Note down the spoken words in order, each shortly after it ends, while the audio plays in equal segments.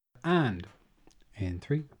And in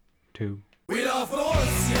 3, 2. We love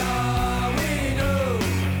Borussia, we do.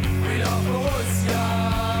 We love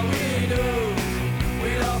Borussia, we do.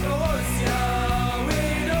 We love Borussia,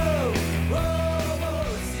 we do. Oh,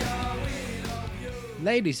 Borussia, we love you.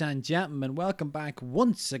 Ladies and gentlemen, welcome back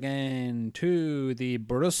once again to the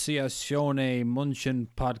Borussiashowne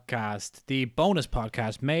Mönchenpodcast, the bonus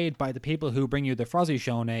podcast made by the people who bring you the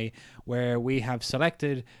Borussiashowne, where we have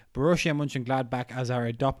selected Borussia Mönchengladbach as our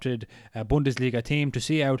adopted Bundesliga team to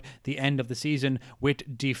see out the end of the season with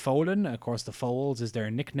Die Fohlen. Of course, the Fohls is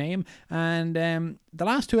their nickname. And the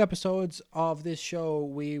last two episodes of this show,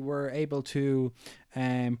 we were able to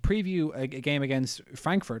preview a game against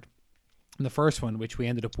Frankfurt. The first one, which we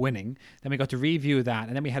ended up winning. Then we got to review that,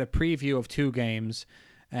 and then we had a preview of two games,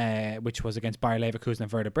 which was against Bayer Leverkusen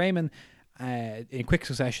and Werder Bremen, in quick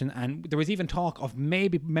succession. And there was even talk of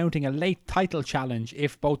maybe mounting a late title challenge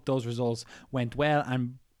if both those results went well,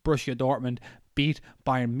 and Borussia Dortmund beat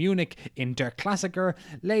Bayern Munich in Der Klassiker.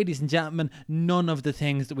 Ladies and gentlemen, none of the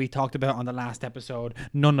things that we talked about on the last episode,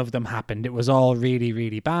 none of them happened. It was all really,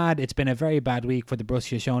 really bad. It's been a very bad week for the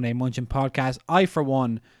Borussiashowne Mönchenpodcast. I, for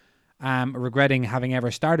one, regretting having ever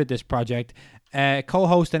started this project.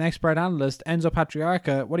 Co-host and expert analyst Enzo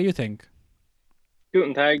Patriarca, what do you think?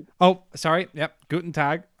 Guten Tag. Oh, sorry. Yep, Guten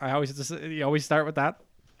Tag. You always start with that.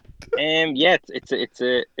 Yeah, it's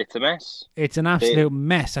a mess. It's an absolute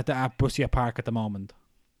mess at Borussia Park at the moment.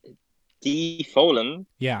 Die Fohlen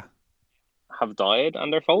Yeah. have died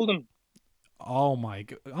and they're folding. Oh my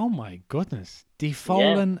goodness. Die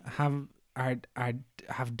Fohlen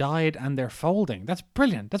have died and they're folding. That's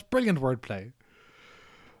brilliant. That's brilliant wordplay.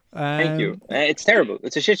 Thank you. It's terrible.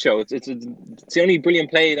 It's a shit show. It's the only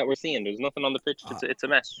brilliant play that we're seeing. There's nothing on the pitch. It's a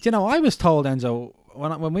mess. You know, I was told, Enzo,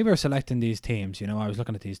 when we were selecting these teams, you know, I was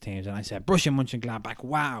looking at these teams and I said, Borussia Mönchengladbach,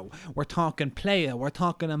 wow, we're talking Playa, we're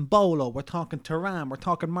talking Mbolo, we're talking Thuram, we're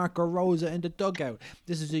talking Marco Rosa in the dugout.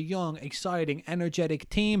 This is a young, exciting, energetic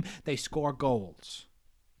team. They score goals.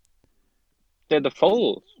 They're the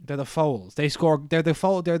Fohls. They're the Fohls.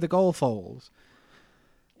 They're the goal Fohls.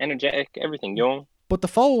 Energetic, everything, young. But the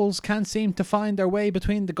Fohls can't seem to find their way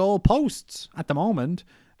between the goal posts at the moment.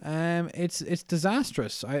 It's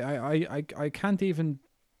disastrous. I can't even.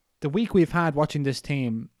 The week we've had watching this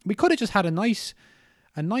team, we could have just had a nice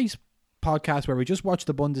podcast where we just watched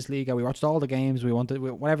the Bundesliga. We watched all the games we wanted,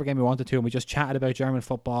 whatever game we wanted to, and we just chatted about German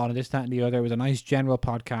football and this, that, and the other. It was a nice general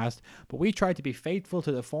podcast. But we tried to be faithful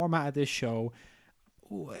to the format of this show.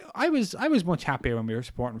 I was much happier when we were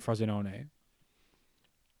supporting Frosinone.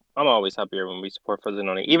 I'm always happier when we support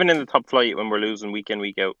Frosinone. Even in the top flight, when we're losing week in,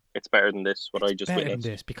 week out, it's better than this. What I just better witnessed.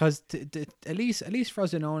 Than this, because at least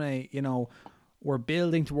Frosinone, you know, we're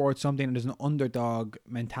building towards something. There's an underdog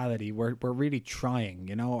mentality. We're really trying,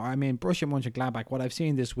 you know. I mean, Borussia Mönchengladbach, what I've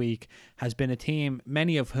seen this week has been a team,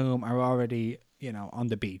 many of whom are already, you know, on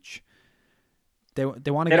the beach. They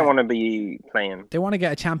don't want to be playing. They want to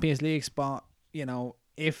get a Champions League spot, you know,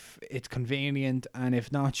 if it's convenient, and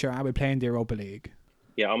if not, sure, I would play in the Europa League.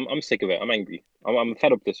 Yeah, I'm sick of it. I'm angry. I'm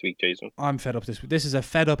fed up this week, Jason. I'm fed up this week. This is a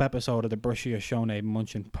fed up episode of the Borussiashowne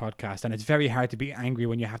Mönchenpodcast, and it's very hard to be angry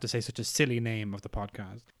when you have to say such a silly name of the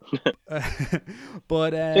podcast.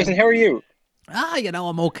 But Jason, how are you? You know,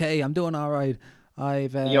 I'm okay. I'm doing all right.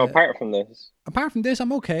 Apart from this,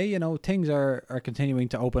 I'm okay. You know, things are continuing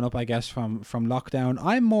to open up, I guess, from lockdown.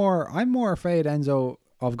 I'm more afraid, Enzo,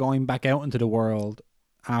 of going back out into the world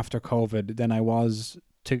after COVID than I was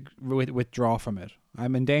to withdraw from it.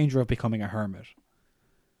 I'm in danger of becoming a hermit.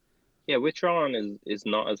 Yeah, withdrawing is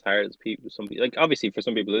not as hard as some people. Like, obviously for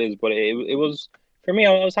some people it is, but it was for me.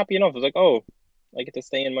 I was happy enough. I was like, oh, I get to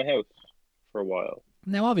stay in my house for a while.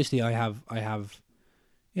 Now, obviously, I have,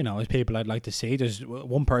 you know, as people I'd like to see. There's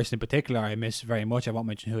one person in particular I miss very much. I won't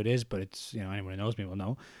mention who it is, but it's, you know, anyone who knows me will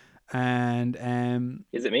know. And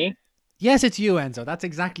is it me? Yes, it's you, Enzo. That's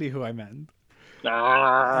exactly who I meant.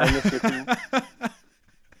 I miss your team.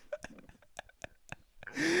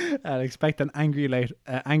 I'll expect an angry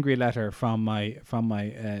letter from my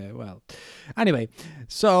well. Anyway,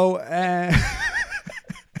 so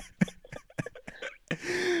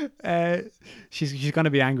she's going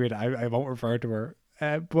to be angry that I won't refer to her.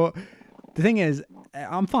 But the thing is,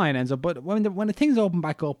 I'm fine, Enzo. But when the things open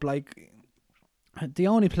back up, like, the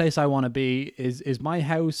only place I want to be is my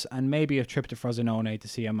house and maybe a trip to Frosinone to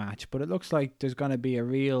see a match. But it looks like there's going to be a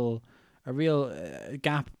real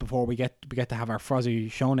gap before we get to have our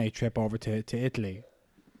Borussiashowne trip over to Italy.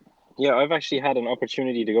 Yeah, I've actually had an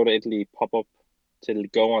opportunity to go to Italy pop up to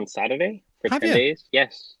go on Saturday for 10 days.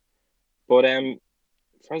 Yes. But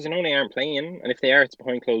Frosinone aren't playing, and if they are, it's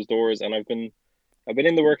behind closed doors, and I've been I've been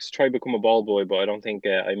in the works to try to become a ball boy, but I don't think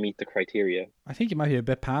I meet the criteria. I think you might be a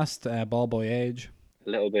bit past ball boy age. A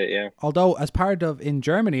little bit, yeah. Although, in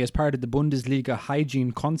Germany, as part of the Bundesliga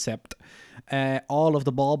hygiene concept, all of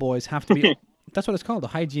the ball boys have to be. That's what it's called, the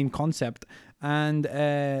hygiene concept, and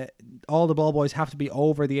all the ball boys have to be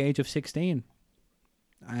over the age of 16.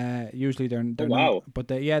 Usually they're wow. not, but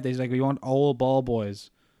there's like, we want old ball boys.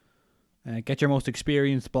 Get your most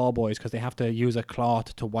experienced ball boys because they have to use a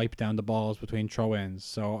cloth to wipe down the balls between throw-ins.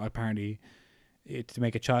 So apparently, to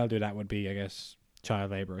make a child do that would be, I guess,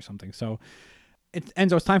 child labor or something. So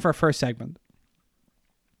Enzo, it's time for our first segment,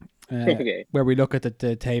 Okay. where we look at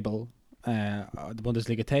the table, the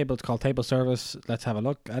Bundesliga table. It's called Table Service. Let's have a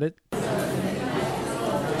look at it.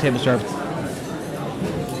 Table Service.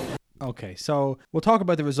 Okay, so we'll talk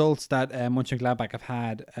about the results that Mönchengladbach have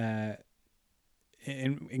had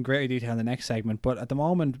in greater detail in the next segment. But at the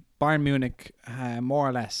moment, Bayern Munich, more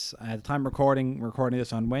or less, at the time recording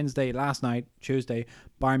this on Wednesday, last night, Tuesday,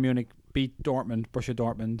 Bayern Munich beat Borussia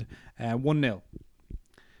Dortmund 1-0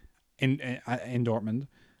 in Dortmund.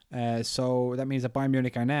 So that means that Bayern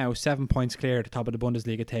Munich are now 7 points clear at the top of the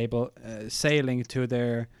Bundesliga table, sailing to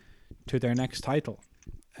their next title.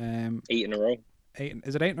 8 in a row.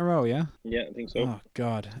 Is it 8 in a row? Yeah. Yeah, I think so. Oh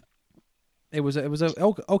God, it was a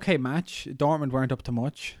okay match. Dortmund weren't up to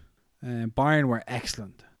much. Bayern were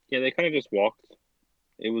excellent. Yeah, they kind of just walked.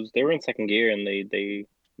 They were in second gear and they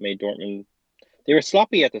made Dortmund. They were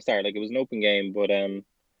sloppy at the start, like it was an open game, but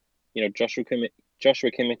Joshua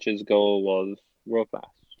Kimmich's goal was world class.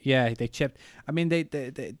 Yeah, they chipped. I mean, they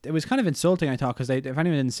it was kind of insulting, I thought, because if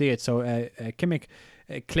anyone didn't see it, so Kimmich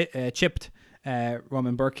chipped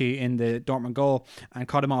Roman Bürki in the Dortmund goal and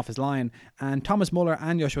cut him off his line. And Thomas Muller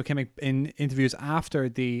and Joshua Kimmich, in interviews after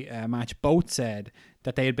the match, both said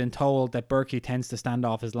that they had been told that Bürki tends to stand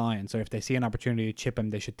off his line, so if they see an opportunity to chip him,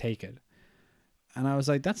 they should take it. And I was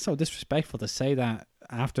like, that's so disrespectful to say that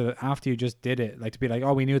after you just did it. Like, to be like,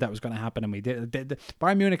 oh, we knew that was going to happen and we did it.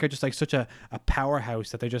 Bayern Munich are just like such a powerhouse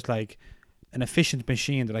that they're just like an efficient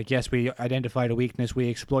machine. They're like, yes, we identified a weakness, we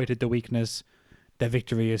exploited the weakness, the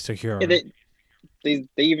victory is secure. Yeah, they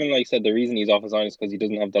even like said the reason he's off his line is because he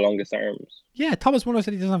doesn't have the longest arms. Yeah, Thomas Muller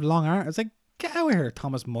said he doesn't have long arms. It's like, get out of here,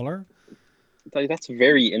 Thomas Muller. That's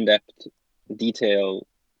very in-depth detail.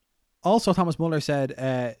 Also, Thomas Muller said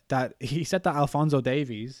that Alphonso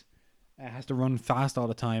Davies has to run fast all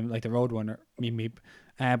the time, like the Roadrunner. Meep.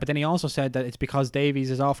 But then he also said that it's because Davies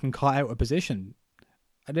is often caught out of position.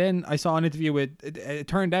 And then I saw an interview with. It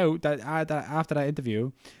turned out that after that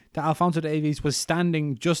interview, that Alphonso Davies was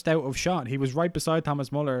standing just out of shot. He was right beside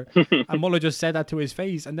Thomas Muller, and Muller just said that to his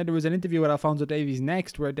face. And then there was an interview with Alphonso Davies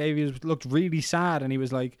next, where Davies looked really sad, and he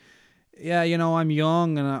was like, yeah, I'm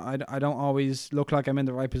young and I don't always look like I'm in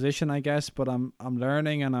the right position, I guess, but I'm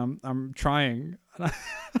learning and I'm trying.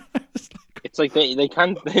 It's like they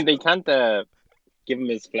can't give him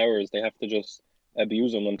his flowers. They have to just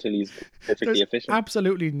abuse him until he's perfectly efficient.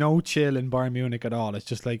 Absolutely no chill in Bayern Munich at all. It's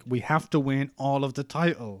just like, we have to win all of the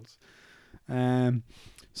titles.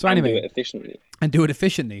 So anyway, do it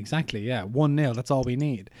efficiently, exactly. Yeah, 1-0. That's all we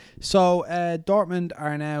need. So Dortmund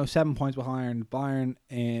are now 7 points behind Bayern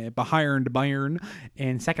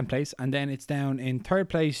in second place, and then it's down in third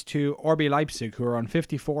place to RB Leipzig, who are on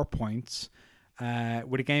 54 points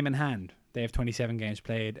with a game in hand. They have 27 games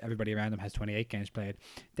played. Everybody around them has 28 games played.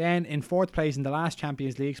 Then in fourth place in the last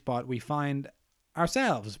Champions League spot, we find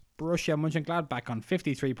ourselves, Borussia Mönchengladbach, on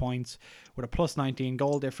 53 points with a plus 19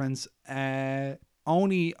 goal difference.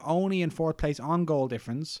 Only in fourth place on goal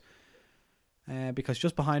difference, because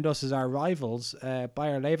just behind us is our rivals,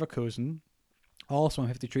 Bayer Leverkusen, also on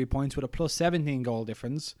 53 points with a plus 17 goal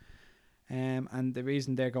difference. And the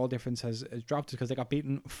reason their goal difference has dropped is because they got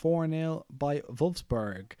beaten 4-0 by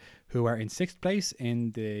Wolfsburg, who are in sixth place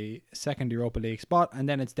in the second Europa League spot. And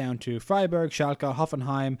then it's down to Freiburg, Schalke,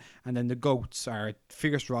 Hoffenheim, and then the Goats, are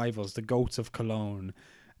fierce rivals, the Goats of Cologne,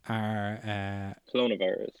 are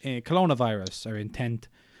Coronavirus are in 10th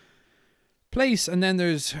place, and then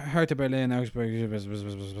there's Hertha Berlin, Augsburg,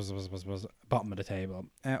 bottom of the table.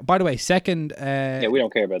 By the way, second. We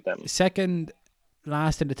don't care about them. Second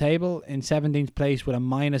last in the table, in 17th place with a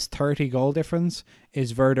minus 30 goal difference,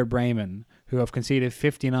 is Werder Bremen, who have conceded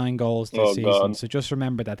 59 goals this season. God. So just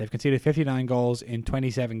remember that they've conceded 59 goals in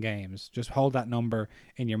 27 games. Just hold that number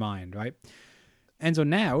in your mind, right? And so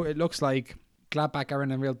now it looks like Gladbach are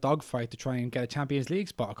in a real dogfight to try and get a Champions League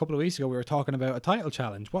spot. A couple of weeks ago, we were talking about a title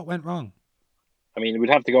challenge. What went wrong? I mean, we'd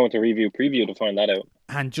have to go into preview to find that out.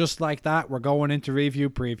 And just like that, we're going into review.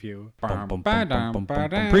 Preview.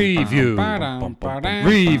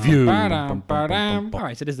 All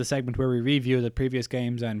right, so this is the segment where we review the previous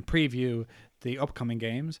games and preview the upcoming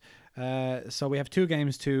games. So we have 2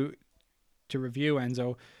 games to review,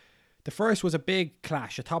 Enzo. The first was a big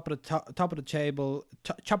clash, a top of the table,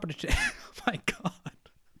 top of the oh my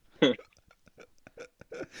God.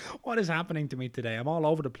 What is happening to me today? I'm all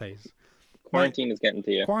over the place. Quarantine is getting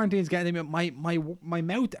to you. Quarantine's getting me. My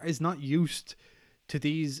mouth is not used to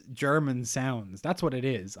these German sounds. That's what it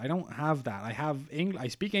is. I don't have that. I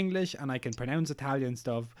speak English and I can pronounce Italian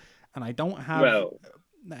stuff, and I don't have. Well.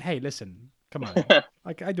 Hey, listen, come on.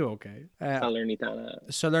 I do okay.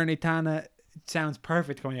 Salernitana sounds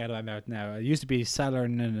perfect coming out of my mouth now. It used to be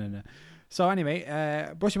Salernitana. So anyway,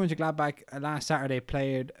 Borussia Mönchengladbach last Saturday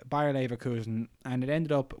played Bayer Leverkusen, and it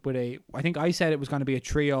ended up with I think I said it was going to be a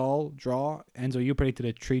 3-3 draw. Enzo, you predicted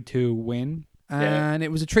a 3-2 win. And it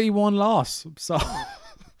was a 3-1 loss. So,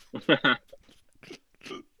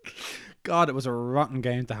 God, it was a rotten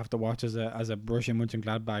game to have to watch as a Borussia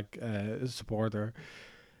Mönchengladbach supporter.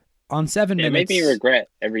 On 7 minutes, it made me regret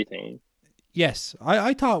everything. Yes,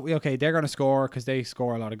 I thought okay, they're going to score because they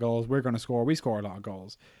score a lot of goals. We're going to score. We score a lot of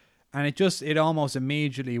goals, and it almost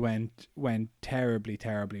immediately went terribly,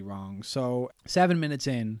 terribly wrong. So 7 minutes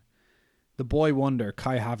in, the boy wonder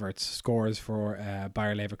Kai Havertz scores for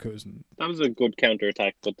Bayer Leverkusen. That was a good counter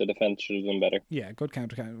attack, but the defense should have done better. Yeah, good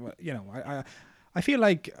counter. You know, I feel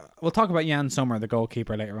like we'll talk about Jan Sommer, the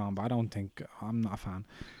goalkeeper, later on, but I'm not a fan.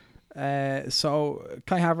 So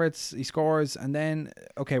Kai Havertz, he scores, and then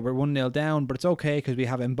okay, we're 1-0 down, but it's okay because we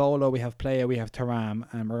have Embolo, we have Playa, we have Thuram,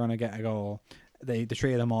 and we're gonna get a goal. The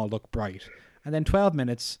 3 of them all look bright, and then 12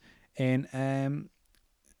 minutes in,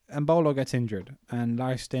 Embolo gets injured and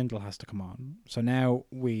Lars Stindl has to come on. So now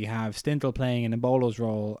we have Stindl playing in Embolo's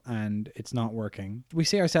role and it's not working. We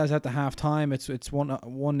see ourselves at the half time. It's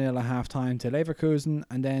 1-0 at half time to Leverkusen,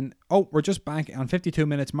 and then we're just back on 52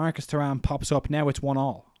 minutes. Marcus Thuram pops up. Now it's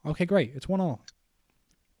 1-1. Okay, great. It's 1-1.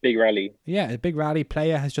 Big rally. Yeah, a big rally.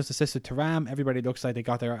 Playa has just assisted Thuram. Everybody looks like they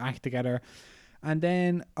got their act together. And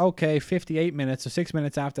then 58 minutes, so 6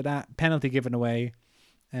 minutes after that, penalty given away.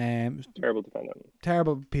 Terrible defending.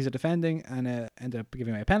 Terrible piece of defending, and ended up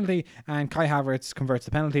giving away a penalty. And Kai Havertz converts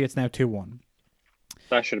the penalty. It's now 2-1.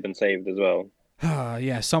 That should have been saved as well.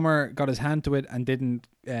 Yeah, Sommer got his hand to it and didn't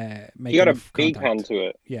make. He got a big contact. hand to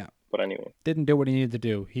it. Yeah, but anyway, didn't do what he needed to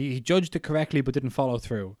do. He judged it correctly, but didn't follow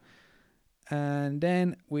through. And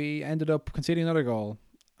then we ended up conceding another goal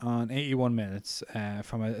on 81 minutes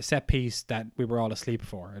from a set piece that we were all asleep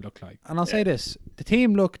for. It looked like, and I'll say this: the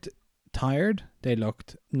team looked tired. They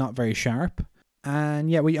looked not very sharp, and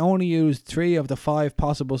yet we only used 3 of the 5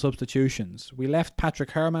 possible substitutions. We left Patrick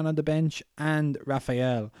Herrmann on the bench and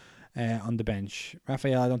Raphael on the bench.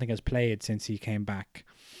 Raphael, I don't think, has played since he came back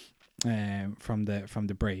from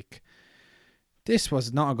the break. This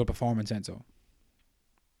was not a good performance, Enzo.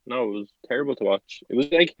 No, it was terrible to watch. It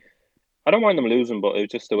was like, I don't mind them losing, but it was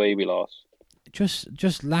just the way we lost.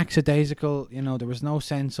 Just lackadaisical. You know, there was no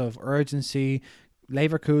sense of urgency.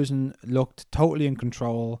 Leverkusen looked totally in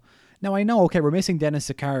control. Now, I know, okay, we're missing Dennis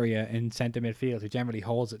Zakaria in centre midfield, who generally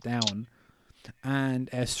holds it down. And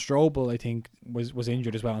Strobel, I think, was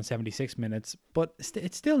injured as well in 76 minutes. But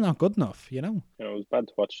it's still not good enough, you know? You know, it was bad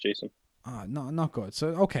to watch, Jason. No, not good. So,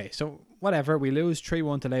 okay, so whatever. We lose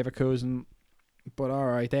 3-1 to Leverkusen. But all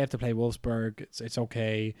right, they have to play Wolfsburg. It's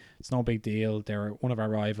okay. It's no big deal. They're one of our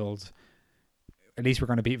rivals. At least we're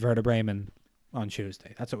going to beat Werder Bremen on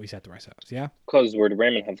Tuesday. That's what we said to ourselves, yeah? Because Werder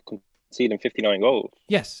Bremen have conceded 59 goals.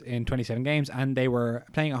 Yes, in 27 games, and they were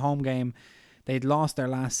playing a home game. They'd lost their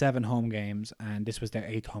last 7 home games, and this was their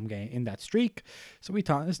 8th home game in that streak. So we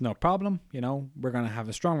thought, this is no problem. You know, we're going to have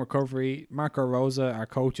a strong recovery. Marco Rosa, our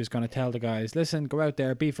coach, is going to tell the guys, listen, go out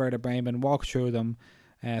there, beat Werder Bremen, walk through them,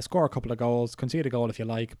 score a couple of goals, concede a goal if you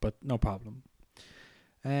like, but no problem.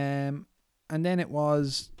 And then it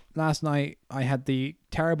was... Last night, I had the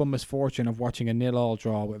terrible misfortune of watching a 0-0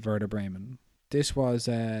 draw with Werder Bremen. This was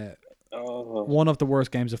one of the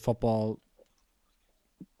worst games of football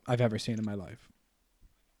I've ever seen in my life.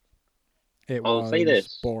 I'll say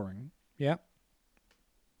this. Boring. Yeah.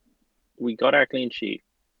 We got our clean sheet.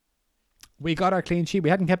 We got our clean sheet. We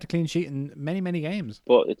hadn't kept a clean sheet in many, many games.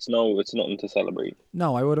 But it's nothing to celebrate.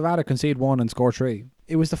 No, I would have rather concede 1 and score 3.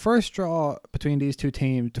 It was the first draw between these two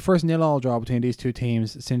teams, the first 0-0 draw between these two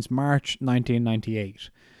teams since March 1998.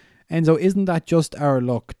 And so isn't that just our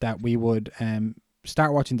luck that we would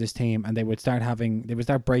start watching this team and they would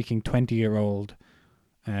start breaking 20-year-old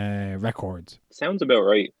records? Sounds about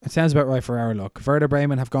right. It sounds about right for our luck. Werder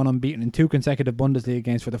Bremen have gone unbeaten in 2 consecutive Bundesliga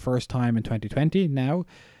games for the first time in 2020 now.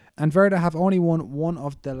 And Werder have only won 1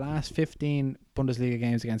 of the last 15 Bundesliga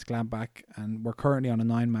games against Gladbach, and we're currently on a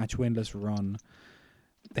 9-match winless run.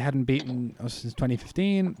 They hadn't beaten us since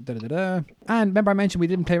 2015. And remember I mentioned we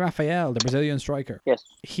didn't play Rafael, the Brazilian striker. Yes.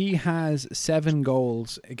 He has 7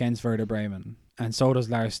 goals against Werder Bremen, and so does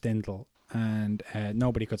Lars Stindl. And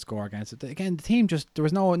nobody could score against it. Again, the team just, there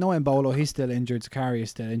was no Embolo. He's still injured. Zakari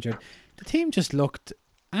is still injured. The team just looked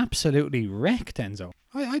absolutely wrecked, Enzo.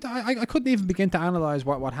 I couldn't even begin to analyse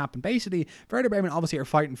what happened. Basically, Werder Bremen obviously are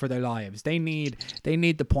fighting for their lives. They need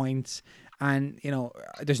the points. And, you know,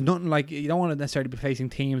 there's nothing like, you don't want to necessarily be facing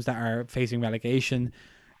teams that are facing relegation.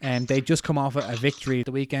 And they just come off a victory at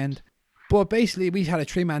the weekend. But basically, we had a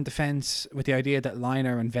 3-man defence with the idea that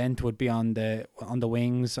Liner and Vent would be on the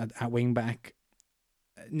wings at wing back.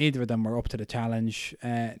 Neither of them were up to the challenge.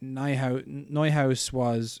 Neuhaus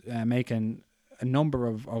was making a number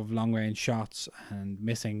of long-range shots and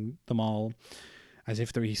missing them all, as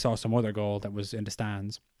if he saw some other goal that was in the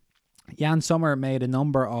stands. Jan Sommer made a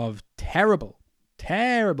number of terrible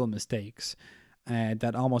mistakes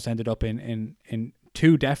that almost ended up in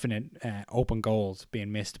 2 definite open goals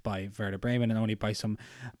being missed by Werder Bremen, and only by some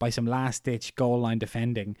last-ditch goal line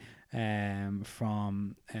defending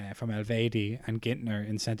from Elvedi and Gintner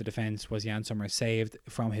in centre defence was Jan Sommer saved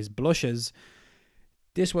from his blushes.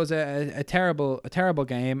 This was a terrible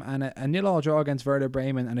game, and a 0-0 draw against Werder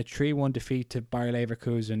Bremen and a 3-1 defeat to Bayer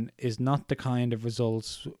Leverkusen is not the kind of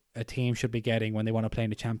results a team should be getting when they want to play in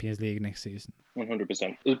the Champions League next season.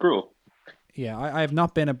 100%. It's brutal. Yeah, I have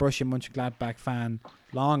not been a Borussia Mönchengladbach fan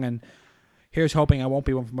long, and here's hoping I won't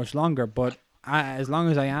be one for much longer. But as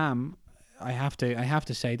long as I am, I have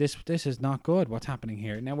to say this is not good. What's happening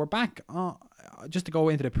here? Now we're back. Just to go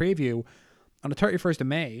into the preview, on the 31st of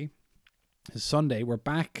May. Sunday, we're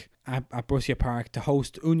back at Borussia Park to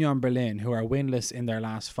host Union Berlin, who are winless in their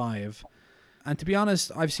last 5. And to be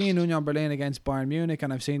honest, I've seen Union Berlin against Bayern Munich,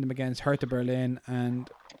 and I've seen them against Hertha Berlin, and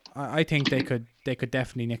I think they could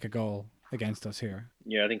definitely nick a goal against us here.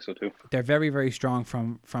 Yeah, I think so too. They're very, very strong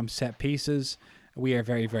from set pieces. We are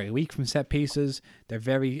very, very weak from set pieces. They're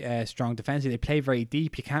very strong defensively. They play very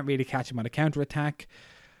deep. You can't really catch them on a counter attack.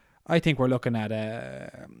 I think we're looking at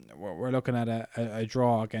a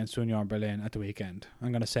draw against Union Berlin at the weekend.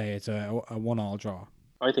 I'm going to say it's a 1-1 draw.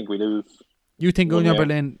 I think we lose. You think Union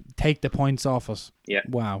Berlin take the points off us? Yeah.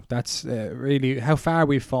 Wow, that's really how far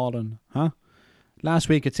we've fallen, huh? Last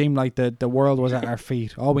week it seemed like the world was at our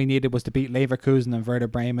feet. All we needed was to beat Leverkusen and Werder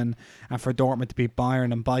Bremen, and for Dortmund to beat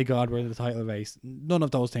Bayern, and by God, we're in the title race. None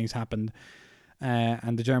of those things happened,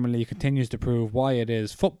 and the German league continues to prove why it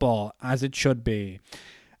is football as it should be.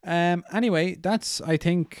 Anyway, that's I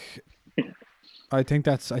think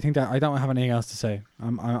that I don't have anything else to say.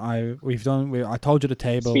 I told you the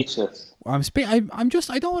table. Speechless.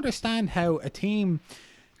 I don't understand how a team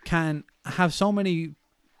can have so many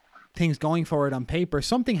things going for it on paper.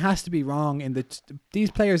 Something has to be wrong in that these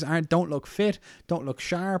players don't look fit, don't look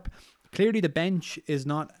sharp. Clearly the bench is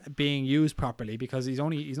not being used properly because he's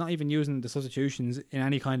not even using the substitutions in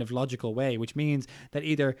any kind of logical way, which means that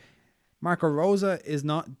either Marco Rosa is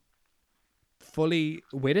not fully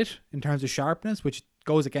with it in terms of sharpness, which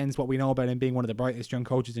goes against what we know about him being one of the brightest young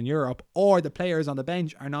coaches in Europe, or the players on the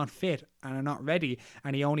bench are not fit and are not ready,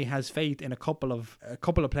 and he only has faith in a couple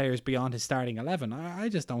of players beyond his starting 11. I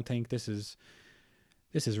just don't think this is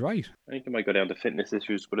right. I think it might go down to fitness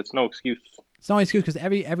issues, but it's no excuse. It's no excuse because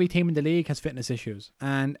every team in the league has fitness issues,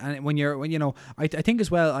 and when you know, I think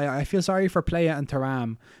as well, I feel sorry for Playa and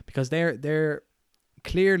Thuram because they're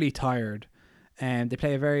clearly tired. They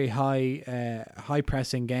play a very high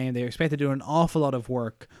pressing game. They're expected to do an awful lot of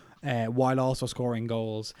work while also scoring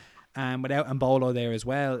goals. And without Embolo there as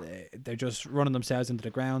well, they're just running themselves into the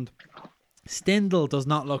ground. Stindl does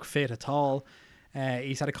not look fit at all.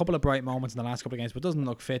 He's had a couple of bright moments in the last couple of games, but doesn't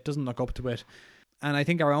look fit, doesn't look up to it. And I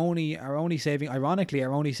think our only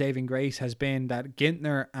saving grace has been that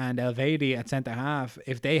Gintner and Elvedi at centre half.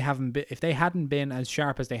 If they hadn't been as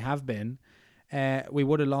sharp as they have been, we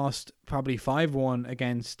would have lost probably 5-1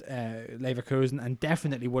 against Leverkusen, and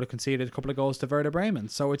definitely would have conceded a couple of goals to Werder Bremen.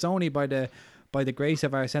 So it's only by the grace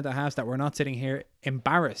of our centre halves that we're not sitting here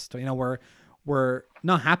embarrassed. You know, we're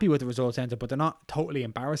not happy with the results entered, but they're not totally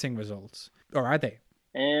embarrassing results, or are they?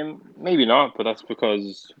 Maybe not, but that's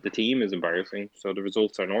because the team is embarrassing, so the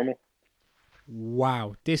results are normal.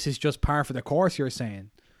 Wow, this is just par for the course, you're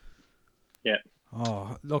saying? Yeah.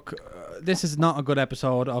 Oh, look, this is not a good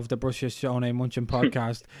episode of the Borussiashowne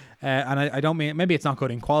Mönchenpodcast, and I don't mean, maybe it's not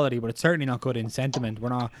good in quality, but it's certainly not good in sentiment. We're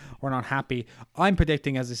not happy. I'm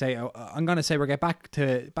predicting, as I say, I'm going to say we're get back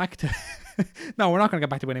to. No, we're not going to get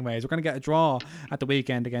back to winning ways. We're going to get a draw at the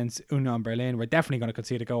weekend against Union Berlin. We're definitely going to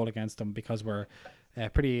concede a goal against them because we're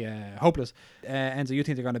pretty hopeless. Enzo, you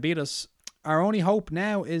think they're going to beat us? Our only hope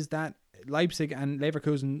now is that Leipzig and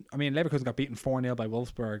Leverkusen. I mean, Leverkusen got beaten 4-0 by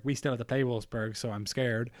Wolfsburg. We still have to play Wolfsburg, so I'm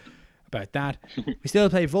scared about that. We still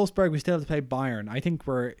have to play Wolfsburg. We still have to play Bayern. I think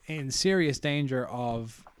we're in serious danger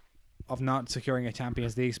of not securing a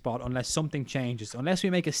Champions League spot unless something changes. Unless we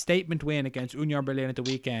make a statement win against Union Berlin at the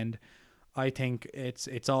weekend, I think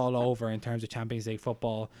it's all over in terms of Champions League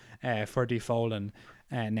football for Die Fohlen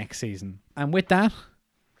next season. And with that,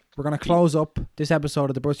 we're going to close up this episode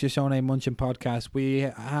of the Borussiashowne Mönchenpodcast. We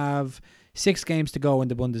have 6 games to go in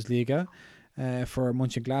the Bundesliga for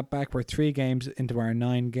Mönchengladbach. We're 3 games into our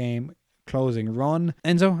 9-game closing run.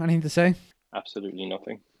 Enzo, anything to say? Absolutely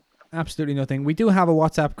nothing. Absolutely nothing. We do have a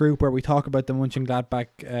WhatsApp group where we talk about the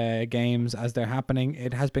Mönchengladbach games as they're happening.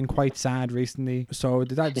 It has been quite sad recently. So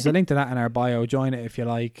there's a link to that in our bio. Join it if you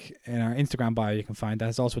like. In our Instagram bio, you can find that.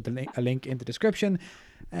 There's also a link in the description.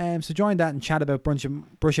 So join that and chat about Borussia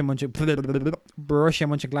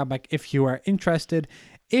Mönchengladbach if you are interested.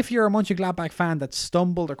 If you're a Mönchengladbach fan that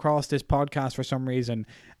stumbled across this podcast for some reason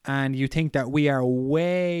and you think that we are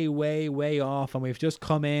way, way, way off and we've just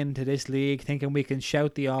come into this league thinking we can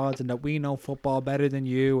shout the odds and that we know football better than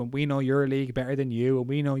you and we know your league better than you and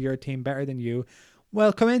we know your team better than you,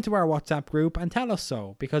 well, come into our WhatsApp group and tell us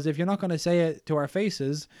so. Because if you're not going to say it to our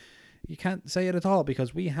faces, you can't say it at all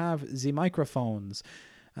because we have the microphones,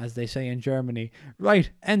 as they say in Germany. Right,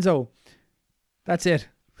 Enzo, that's it.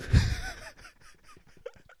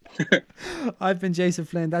 I've been Jason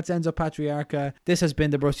Flynn. That's Enzo Patriarca. This has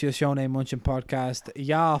been the Borussiashowne Mönchenpodcast.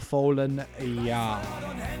 Ja, Fohlen, ja.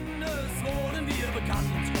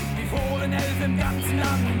 Die Fohlen 11 im ganzen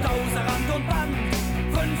Land, außer Rand und Band.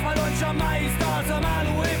 5-mal deutscher Meister, 10-mal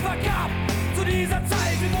UEFA Cup. Zu dieser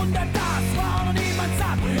Zeit im 100